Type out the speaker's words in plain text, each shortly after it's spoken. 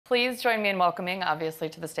please join me in welcoming, obviously,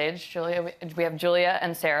 to the stage, Julia. We have Julia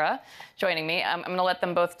and Sarah joining me. I'm going to let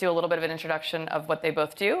them both do a little bit of an introduction of what they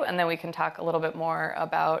both do, and then we can talk a little bit more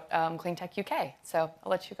about Cleantech UK. So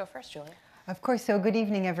I'll let you go first, Julia. Of course. So good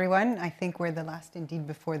evening, everyone. I think we're the last, indeed,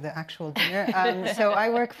 before the actual dinner. So I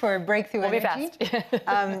work for Breakthrough Energy. We'll be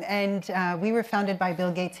fast. and we were founded by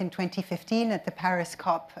Bill Gates in 2015 at the Paris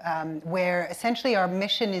COP, where essentially our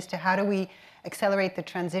mission is to how do we accelerate the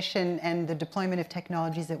transition and the deployment of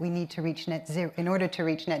technologies that we need to reach net zero in order to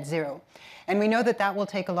reach net zero. And we know that that will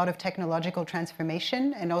take a lot of technological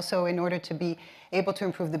transformation, and also in order to be able to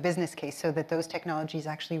improve the business case so that those technologies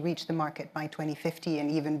actually reach the market by 2050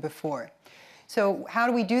 and even before. So how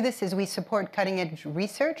do we do this is we support cutting-edge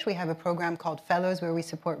research. We have a program called Fellows where we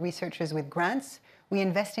support researchers with grants. We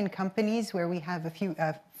invest in companies where we have a few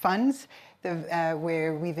funds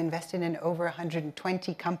where we've invested in over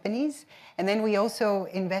 120 companies. And then we also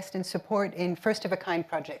invest and support in first-of-a-kind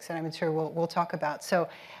projects that I'm sure we'll talk about. So,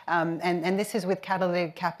 and this is with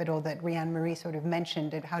catalytic capital that Rhian Marie sort of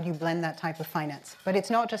mentioned, and how do you blend that type of finance. But it's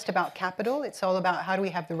not just about capital, it's all about how do we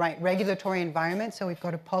have the right regulatory environment, so we've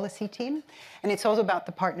got a policy team. And it's also about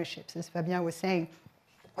the partnerships, as Fabien was saying.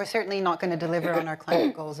 We're certainly not going to deliver on our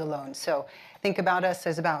climate goals alone. So think about us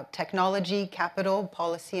as about technology, capital,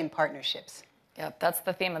 policy, and partnerships. Yeah, that's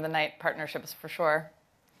the theme of the night, partnerships for sure.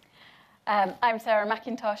 I'm Sarah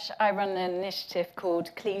Mackintosh. I run an initiative called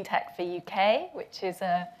Cleantech for UK, which is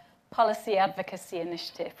a policy advocacy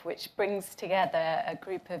initiative which brings together a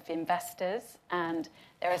group of investors and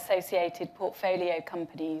their associated portfolio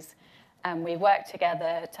companies. And we work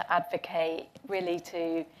together to advocate really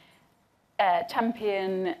to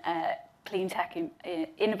champion clean tech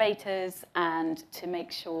innovators and to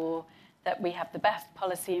make sure that we have the best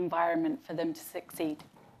policy environment for them to succeed.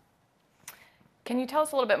 Can you tell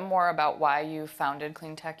us a little bit more about why you founded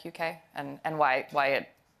Cleantech UK and why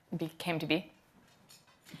it came to be?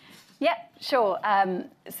 Yeah, sure.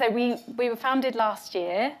 So we were founded last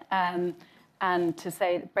year, and to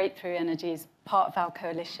say that Breakthrough Energy is part of our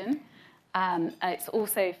coalition. It's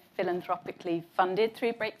also philanthropically funded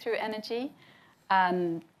through Breakthrough Energy.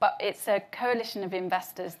 But it's a coalition of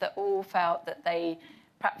investors that all felt that they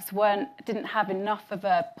perhaps didn't have enough of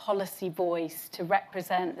a policy voice to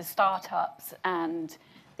represent the startups and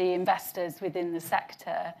the investors within the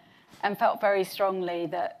sector, and felt very strongly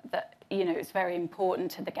that it's very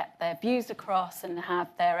important to get their views across and have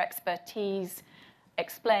their expertise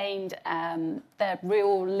explained, their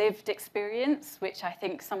real lived experience, which I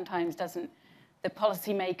think sometimes the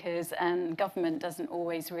policymakers and government doesn't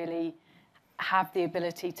always really have the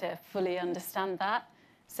ability to fully understand that.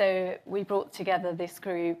 So we brought together this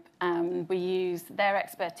group and we used their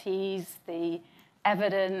expertise, the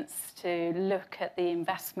evidence to look at the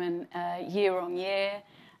investment year on year.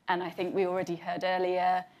 And I think we already heard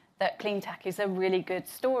earlier that Cleantech is a really good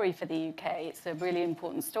story for the UK. It's a really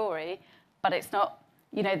important story, but it's not,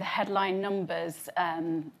 the headline numbers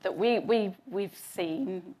that we've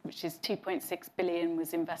seen, which is 2.6 billion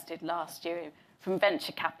was invested last year from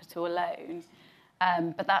venture capital alone.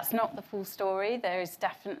 But that's not the full story. There is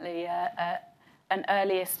definitely an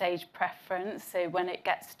earlier stage preference. So when it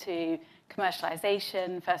gets to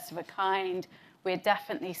commercialization, first of a kind, we're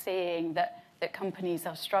definitely seeing that companies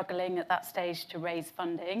are struggling at that stage to raise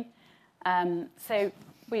funding. So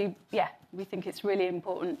we think it's really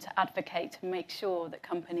important to advocate to make sure that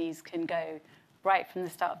companies can go right from the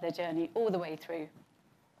start of their journey all the way through.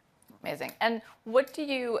 Amazing. And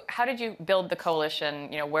how did you build the coalition?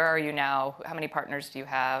 Where are you now? How many partners do you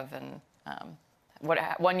have? And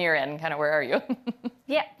 1 year in, kind of where are you?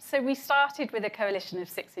 Yeah, so we started with a coalition of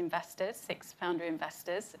 6 investors, 6 founder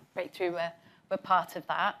investors. Breakthrough were part of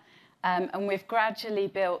that. And we've gradually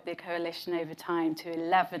built the coalition over time to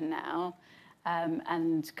 11 now.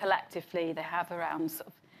 And collectively, they have around sort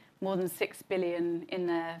of more than 6 billion in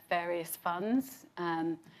their various funds.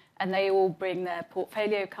 And they all bring their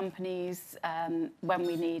portfolio companies when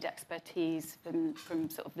we need expertise from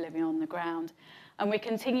sort of living on the ground. And we're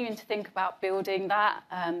continuing to think about building that.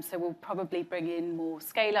 So we'll probably bring in more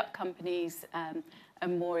scale-up companies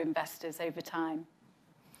and more investors over time.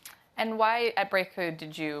 And why at Breakthrough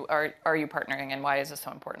are you partnering, and why is this so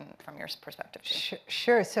important from your perspective?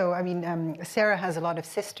 Sure. So, Sarah has a lot of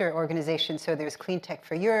sister organizations. So there's Cleantech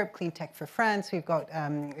for Europe, Cleantech for France. We've got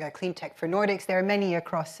Cleantech for Nordics. There are many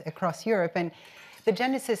across Europe. And the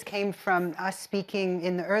genesis came from us speaking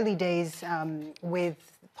in the early days with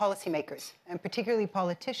policymakers, and particularly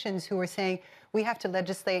politicians who were saying, we have to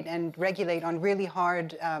legislate and regulate on really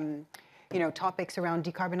hard topics around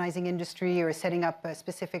decarbonizing industry or setting up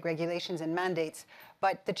specific regulations and mandates.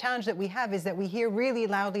 But the challenge that we have is that we hear really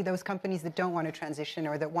loudly those companies that don't want to transition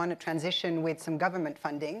or that want to transition with some government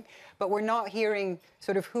funding, but we're not hearing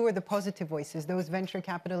sort of who are the positive voices, those venture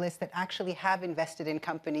capitalists that actually have invested in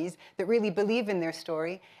companies, that really believe in their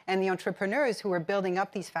story, and the entrepreneurs who are building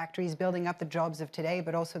up these factories, building up the jobs of today,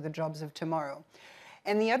 but also the jobs of tomorrow.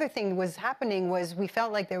 And the other thing was happening was we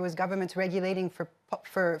felt like there was governments regulating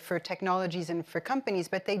for technologies and for companies,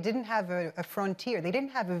 but they didn't have a frontier. They didn't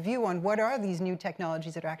have a view on what are these new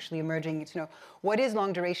technologies that are actually emerging. What is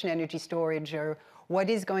long duration energy storage, or what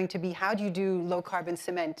is going to be, how do you do low carbon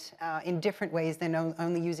cement in different ways than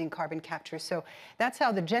only using carbon capture? So that's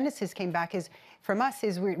how the genesis came back from us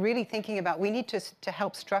is we're really thinking about we need to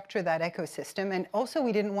help structure that ecosystem. And also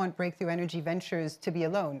we didn't want Breakthrough Energy Ventures to be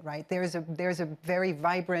alone, right? There's a very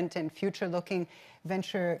vibrant and future looking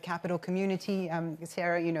venture capital community.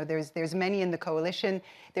 Sarah, there's many in the coalition.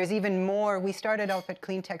 There's even more. We started off at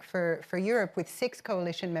Cleantech for Europe with 6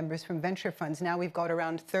 coalition members from venture funds. Now we've got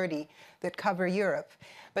around 30 that cover Europe.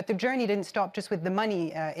 But the journey didn't stop just with the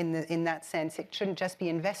money in that sense. It shouldn't just be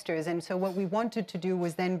investors. And so what we wanted to do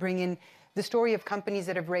was then bring in the story of companies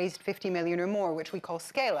that have raised 50 million or more, which we call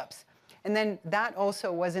scale-ups. And then that also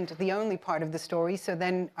wasn't the only part of the story. So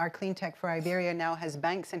then our Cleantech for Iberia now has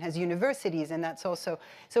banks and has universities, and that's also,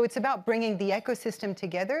 so it's about bringing the ecosystem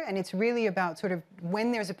together, and it's really about sort of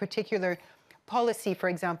when there's a particular policy, for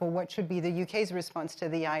example, what should be the UK's response to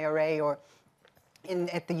the IRA, or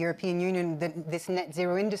at the European Union, this Net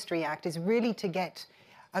Zero Industry Act is really to get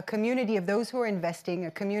a community of those who are investing,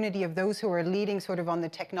 a community of those who are leading sort of on the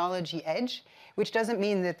technology edge, which doesn't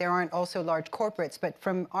mean that there aren't also large corporates, but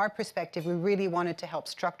from our perspective, we really wanted to help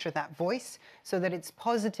structure that voice so that it's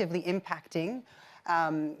positively impacting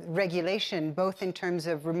regulation, both in terms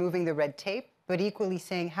of removing the red tape, but equally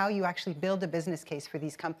saying how you actually build a business case for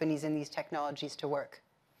these companies and these technologies to work.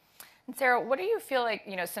 And Sarah, what do you feel like,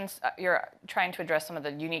 since you're trying to address some of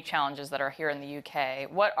the unique challenges that are here in the UK,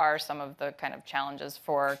 what are some of the kind of challenges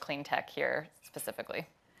for Cleantech here specifically?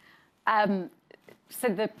 So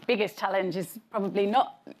the biggest challenge is probably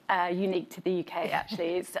not unique to the UK,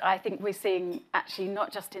 actually. I think we're seeing, actually,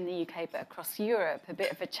 not just in the UK, but across Europe, a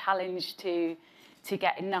bit of a challenge to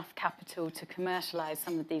get enough capital to commercialise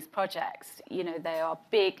some of these projects. They are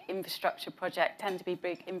big infrastructure projects, tend to be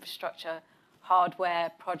big infrastructure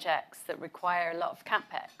hardware projects that require a lot of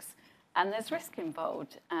capex, and there's risk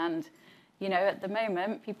involved. And at the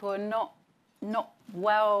moment, people are not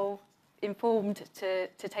well informed to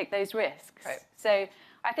take those risks. Right. So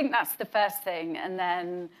I think that's the first thing. And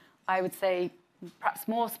then I would say, perhaps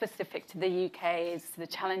more specific to the UK, is the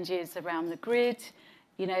challenges around the grid.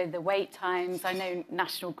 The wait times. I know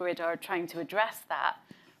National Grid are trying to address that,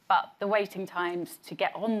 but the waiting times to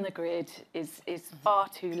get on the grid is far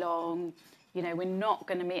too long. We're not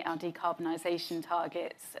going to meet our decarbonisation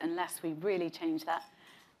targets unless we really change that.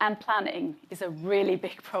 And planning is a really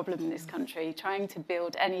big problem in this country. Trying to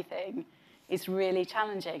build anything is really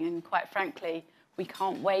challenging. And quite frankly, we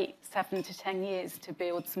can't wait 7 to 10 years to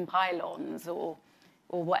build some pylons or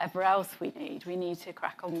whatever else we need. We need to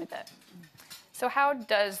crack on with it. So how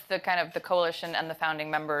does the coalition and the founding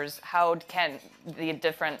members, how can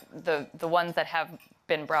the ones that have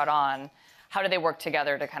been brought on, how do they work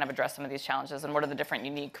together to kind of address some of these challenges, and what are the different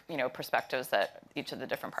unique perspectives that each of the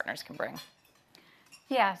different partners can bring?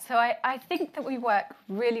 Yeah, so I think that we work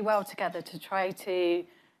really well together to try to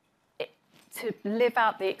live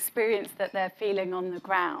out the experience that they're feeling on the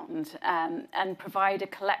ground, and provide a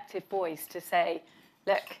collective voice to say,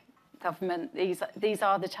 look, government, these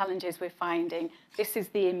are the challenges we're finding. This is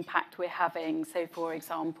the impact we're having. So, for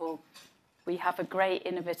example, we have a great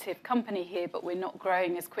innovative company here, but we're not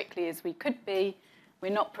growing as quickly as we could be.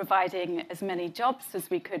 We're not providing as many jobs as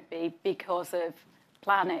we could be because of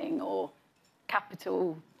planning or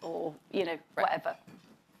capital or, whatever.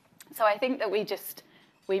 So I think that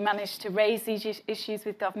we managed to raise these issues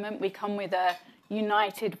with government. We come with a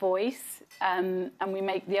united voice, and we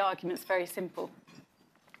make the arguments very simple.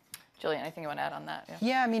 Julia, anything you want to add on that?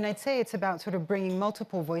 Yeah, I'd say it's about sort of bringing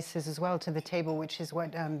multiple voices as well to the table, which is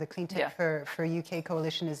what the Cleantech for UK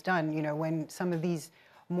coalition has done. When some of these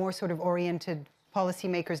more sort of oriented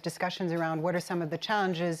policymakers' discussions around what are some of the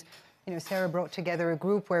challenges, Sarah brought together a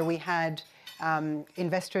group where we had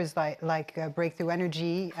investors like Breakthrough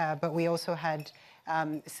Energy, but we also had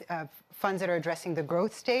funds that are addressing the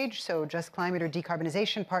growth stage, so Just Climate or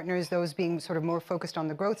decarbonization partners, those being sort of more focused on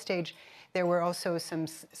the growth stage. There were also some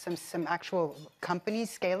actual companies,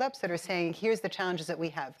 scale-ups, that are saying, here's the challenges that we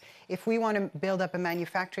have. If we want to build up a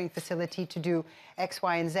manufacturing facility to do X,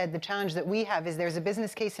 Y, and Z, the challenge that we have is there's a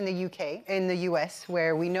business case in the US,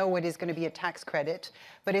 where we know what is going to be a tax credit.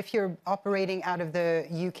 But if you're operating out of the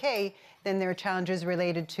UK, then there are challenges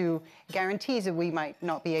related to guarantees that we might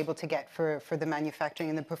not be able to get for the manufacturing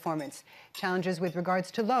and the performance. Challenges with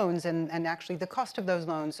regards to loans and actually the cost of those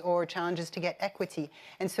loans, or challenges to get equity.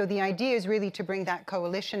 And so the idea is really to bring that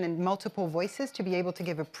coalition and multiple voices to be able to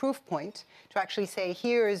give a proof point, to actually say,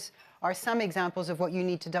 are some examples of what you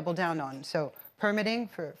need to double down on. So permitting,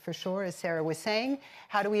 for sure, as Sarah was saying.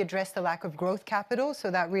 How do we address the lack of growth capital?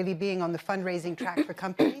 So that really being on the fundraising track for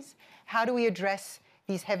companies. How do we address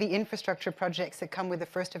these heavy infrastructure projects that come with a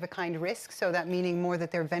first-of-a-kind risk? So that meaning more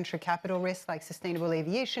that they're venture capital risks, like sustainable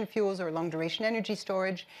aviation fuels or long-duration energy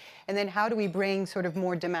storage. And then how do we bring sort of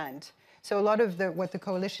more demand? So a lot of what the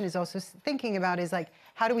coalition is also thinking about is like,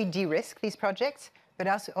 how do we de-risk these projects, but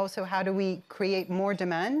also how do we create more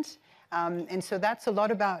demand? And so that's a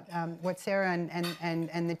lot about what Sarah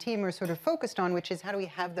and the team are sort of focused on, which is how do we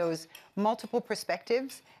have those multiple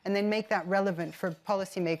perspectives and then make that relevant for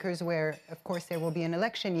policymakers, where, of course, there will be an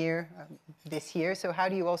election year this year. So how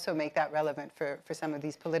do you also make that relevant for some of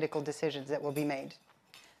these political decisions that will be made?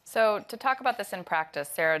 So to talk about this in practice,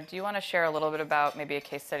 Sarah, do you want to share a little bit about maybe a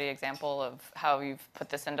case study example of how you've put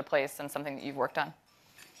this into place and something that you've worked on?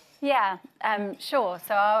 Yeah, sure.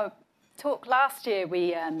 So our talk last year,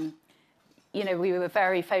 we were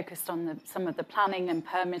very focused on some of the planning and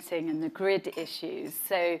permitting and the grid issues.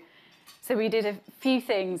 So we did a few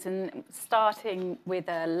things, and starting with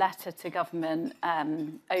a letter to government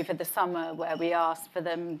over the summer, where we asked for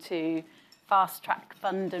them to fast-track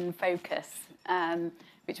fund and focus,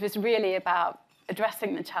 which was really about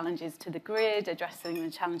addressing the challenges to the grid, addressing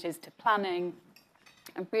the challenges to planning,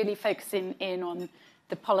 and really focusing in on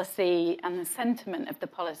the policy and the sentiment of the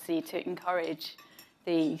policy to encourage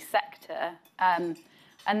the sector.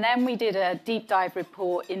 And then we did a deep dive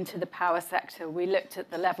report into the power sector. We looked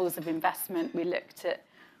at the levels of investment. We looked at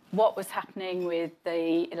what was happening with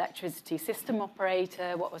the electricity system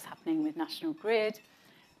operator, what was happening with National Grid,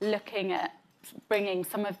 looking at bringing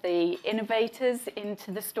some of the innovators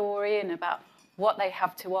into the story and about what they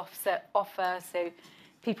have to offer. So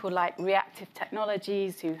people like reactive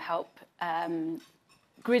technologies who help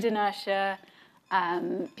grid inertia,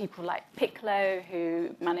 people like Piccolo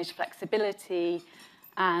who manage flexibility,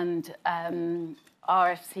 and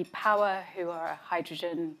RFC Power who are a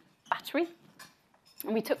hydrogen battery.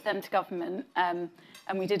 And we took them to government, and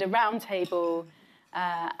we did a roundtable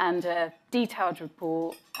and a detailed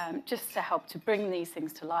report just to help to bring these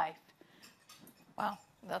things to life. Wow,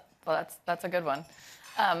 that's a good one.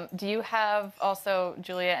 Do you have also,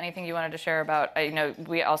 Julia, anything you wanted to share about? I know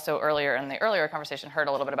we also earlier in the earlier conversation heard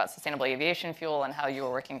a little bit about sustainable aviation fuel and how you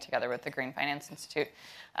were working together with the Green Finance Institute.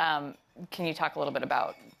 Can you talk a little bit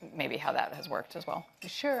about maybe how that has worked as well?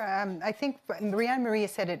 Sure. I think Maria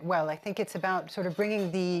said it well. I think it's about sort of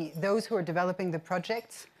bringing those who are developing the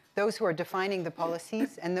projects, those who are defining the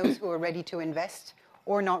policies, and those who are ready to invest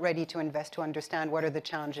or not ready to invest, to understand what are the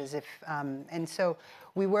challenges. And so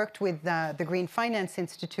we worked with the Green Finance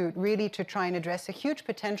Institute really to try and address a huge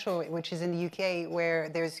potential, which is in the UK, where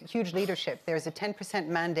there's huge leadership. There's a 10%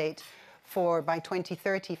 mandate by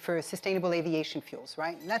 2030 for sustainable aviation fuels,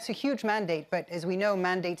 right? And that's a huge mandate, but as we know,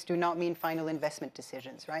 mandates do not mean final investment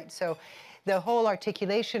decisions, right? So the whole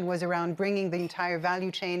articulation was around bringing the entire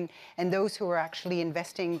value chain and those who are actually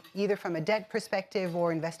investing either from a debt perspective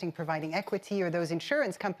or providing equity, or those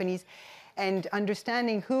insurance companies, and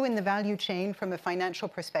understanding who in the value chain from a financial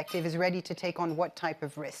perspective is ready to take on what type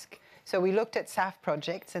of risk. So we looked at SAF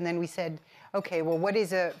projects, and then we said, okay, well, what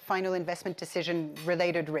is a final investment decision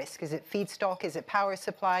related risk? Is it feedstock? Is it power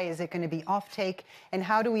supply? Is it going to be offtake? And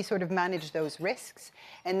how do we sort of manage those risks?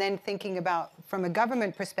 And then thinking about, from a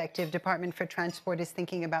government perspective, Department for Transport is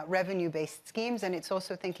thinking about revenue-based schemes, and it's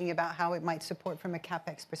also thinking about how it might support from a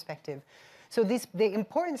CapEx perspective. So the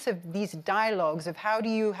importance of these dialogues of how do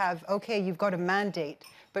you have, okay, you've got a mandate,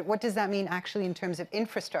 but what does that mean actually in terms of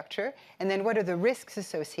infrastructure? And then what are the risks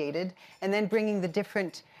associated? And then bringing the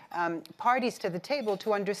different parties to the table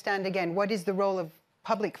to understand, again, what is the role of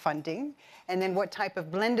public funding? And then what type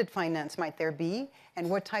of blended finance might there be? and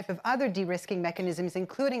what type of other de-risking mechanisms,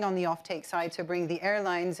 including on the offtake side, so bringing the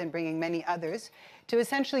airlines and bringing many others, to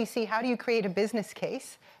essentially see how do you create a business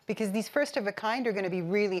case, because these first-of-a-kind are going to be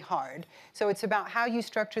really hard. So it's about how you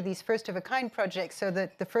structure these first-of-a-kind projects so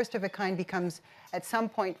that the first-of-a-kind becomes, at some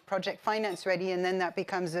point, project finance ready, and then that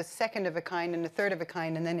becomes a second-of-a-kind and a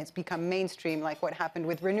third-of-a-kind, and then it's become mainstream, like what happened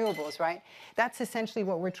with renewables, right? That's essentially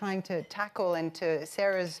what we're trying to tackle, and to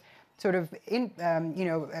Sarah's sort of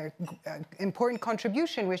important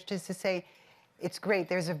contribution, which is to say, it's great,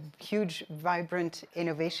 there's a huge, vibrant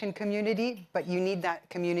innovation community, but you need that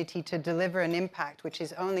community to deliver an impact, which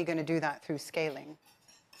is only going to do that through scaling.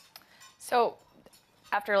 So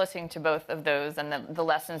after listening to both of those and the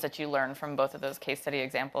lessons that you learned from both of those case study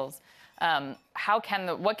examples, what can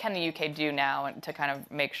the UK do now to kind of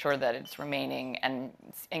make sure that it's remaining and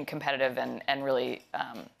competitive and really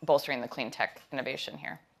bolstering the clean tech innovation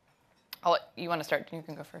here? You want to start? You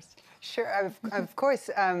can go first. Sure, of course.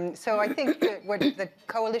 So I think that what the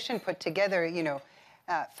coalition put together,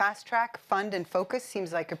 fast track, fund, and focus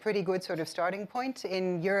seems like a pretty good sort of starting point.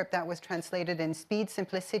 In Europe, that was translated in speed,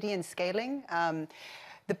 simplicity, and scaling.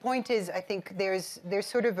 The point is, I think there's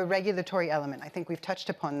sort of a regulatory element. I think we've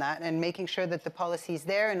touched upon that, and making sure that the policy is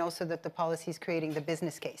there, and also that the policy is creating the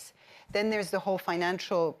business case. Then there's the whole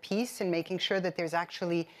financial piece, and making sure that there's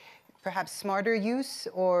actually perhaps smarter use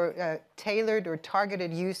or tailored or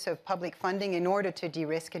targeted use of public funding in order to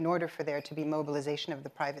de-risk, in order for there to be mobilization of the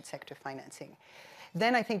private sector financing.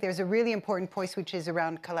 Then I think there's a really important point, which is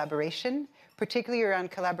around collaboration, particularly around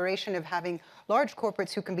collaboration of having large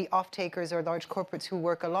corporates who can be off-takers, or large corporates who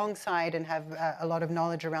work alongside and have a lot of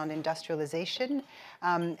knowledge around industrialization.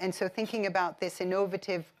 And so thinking about this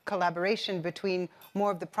innovative collaboration between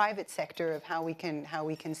more of the private sector of how we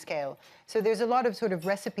can scale. So there's a lot of sort of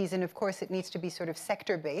recipes, and of course it needs to be sort of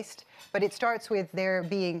sector-based, but it starts with there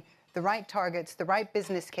being the right targets, the right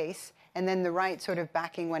business case, and then the right sort of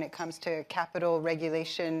backing when it comes to capital,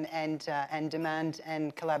 regulation, and demand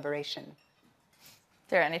and collaboration. Is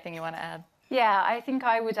there anything you want to add? Yeah, I think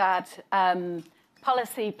I would add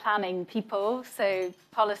policy, planning, people. So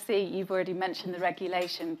policy, you've already mentioned the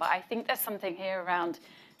regulation, but I think there's something here around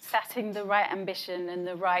setting the right ambition and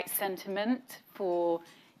the right sentiment for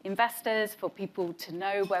investors, for people to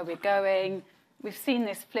know where we're going. We've seen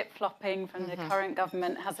this flip-flopping from the current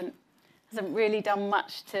government, hasn't really done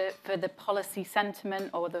much for the policy sentiment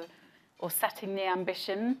or setting the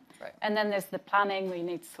ambition. Right. And then there's the planning, we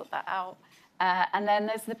need to sort that out. And then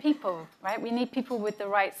there's the people, right? We need people with the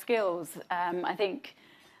right skills. I think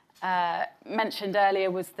mentioned earlier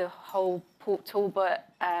was the whole Port Talbot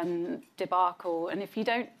debacle. And if you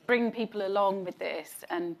don't bring people along with this,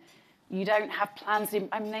 and you don't have plans in,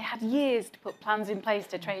 I mean, they had years to put plans in place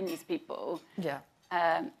to train these people. Yeah.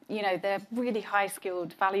 They're really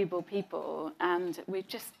high-skilled, valuable people, and we've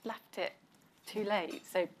just left it too late.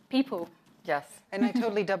 So people. Yes. And I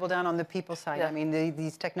totally double down on the people side. Yeah. I mean,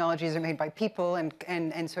 these technologies are made by people,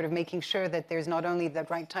 and sort of making sure that there's not only the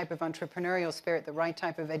right type of entrepreneurial spirit, the right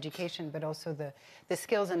type of education, but also the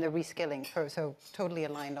skills and the reskilling. So totally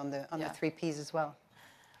aligned on the 3 Ps as well.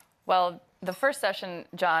 Well, the first session,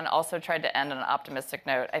 John, also tried to end on an optimistic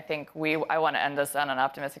note. I think I want to end this on an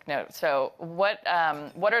optimistic note. So what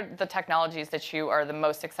are the technologies that you are the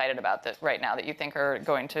most excited about right now that you think are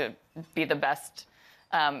going to be the best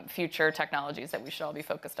future technologies that we should all be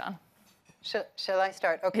focused on? Shall I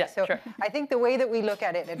start? Okay, Yeah, so sure. I think the way that we look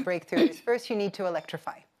at it at Breakthrough is first you need to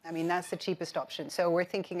electrify. I mean, that's the cheapest option. So we're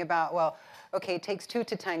thinking about, well, okay, it takes 2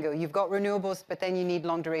 to tango. You've got renewables, but then you need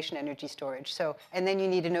long-duration energy storage. And then you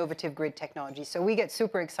need innovative grid technology. So we get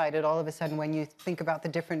super excited all of a sudden when you think about the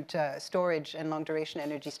different storage and long-duration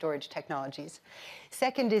energy storage technologies.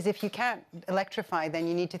 Second is, if you can't electrify, then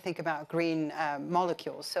you need to think about green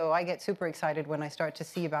molecules. So I get super excited when I start to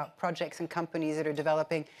see about projects and companies that are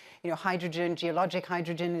developing, hydrogen. Geologic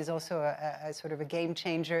hydrogen is also a sort of a game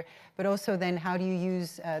changer. But also then, how do you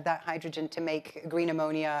use that hydrogen to make green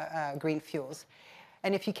ammonia, green fuels?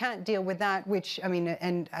 And if you can't deal with that,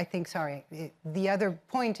 the other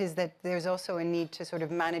point is that there's also a need to sort of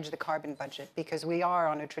manage the carbon budget, because we are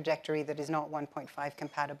on a trajectory that is not 1.5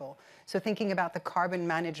 compatible. So thinking about the carbon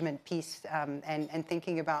management piece and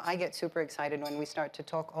thinking about, I get super excited when we start to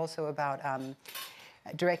talk also about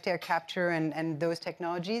direct air capture and those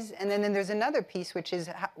technologies. And then there's another piece, which is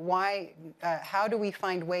how do we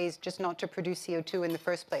find ways just not to produce CO2 in the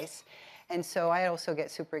first place? And so I also get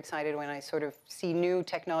super excited when I sort of see new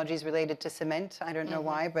technologies related to cement. I don't know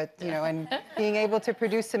why, but and being able to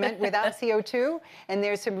produce cement without CO2. And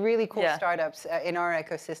there's some really cool startups in our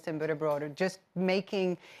ecosystem, but abroad, are just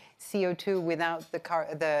making CO2 without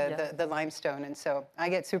the limestone. And so I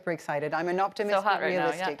get super excited. I'm an optimist, so hot but right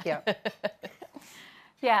realistic. Now, yeah.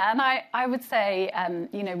 Yeah, and I would say,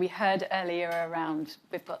 you know, we heard earlier around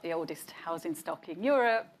we've got the oldest housing stock in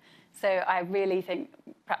Europe. So I really think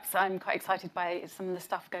perhaps I'm quite excited by some of the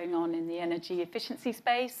stuff going on in the energy efficiency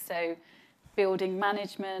space. So building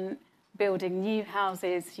management, building new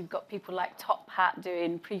houses. You've got people like Top Hat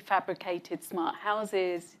doing prefabricated smart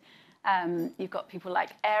houses. You've got people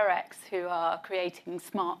like Airex who are creating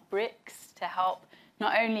smart bricks to help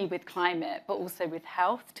not only with climate, but also with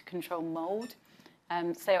health to control mold.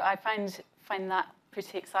 So I find that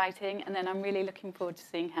pretty exciting. And then I'm really looking forward to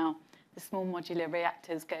seeing how the small modular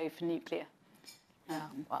reactors go for nuclear.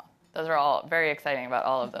 Well, those are all very exciting about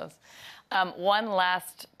all of those. One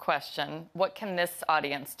last question. What can this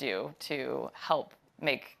audience do to help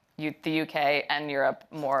make the UK and Europe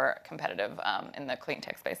more competitive in the clean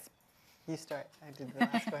tech space? You start. I did the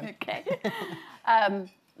last one. Okay.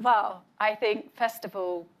 Well, I think, first of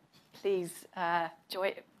all, please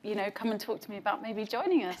come and talk to me about maybe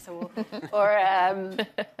joining us or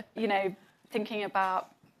you know, thinking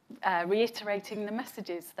about reiterating the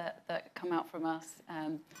messages that come out from us.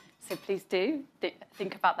 So please do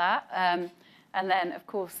think about that. And then, of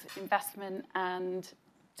course, investment and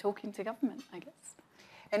talking to government, I guess.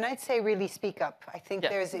 And I'd say really speak up. I think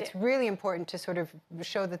it's really important to sort of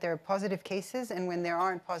show that there are positive cases, and when there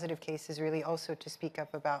aren't positive cases, really also to speak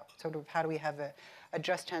up about sort of how do we have a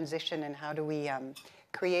just transition, and how do we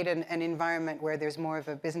create an environment where there's more of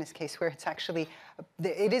a business case, where it's actually,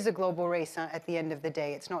 it is a global race at the end of the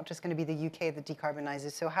day. It's not just going to be the UK that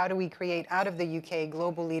decarbonizes. So how do we create out of the UK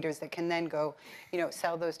global leaders that can then go, you know,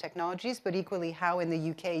 sell those technologies, but equally how in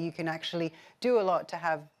the UK you can actually do a lot to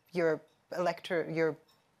have your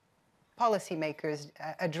policymakers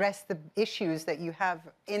address the issues that you have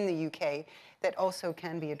in the UK that also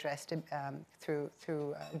can be addressed through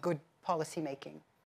good policy making.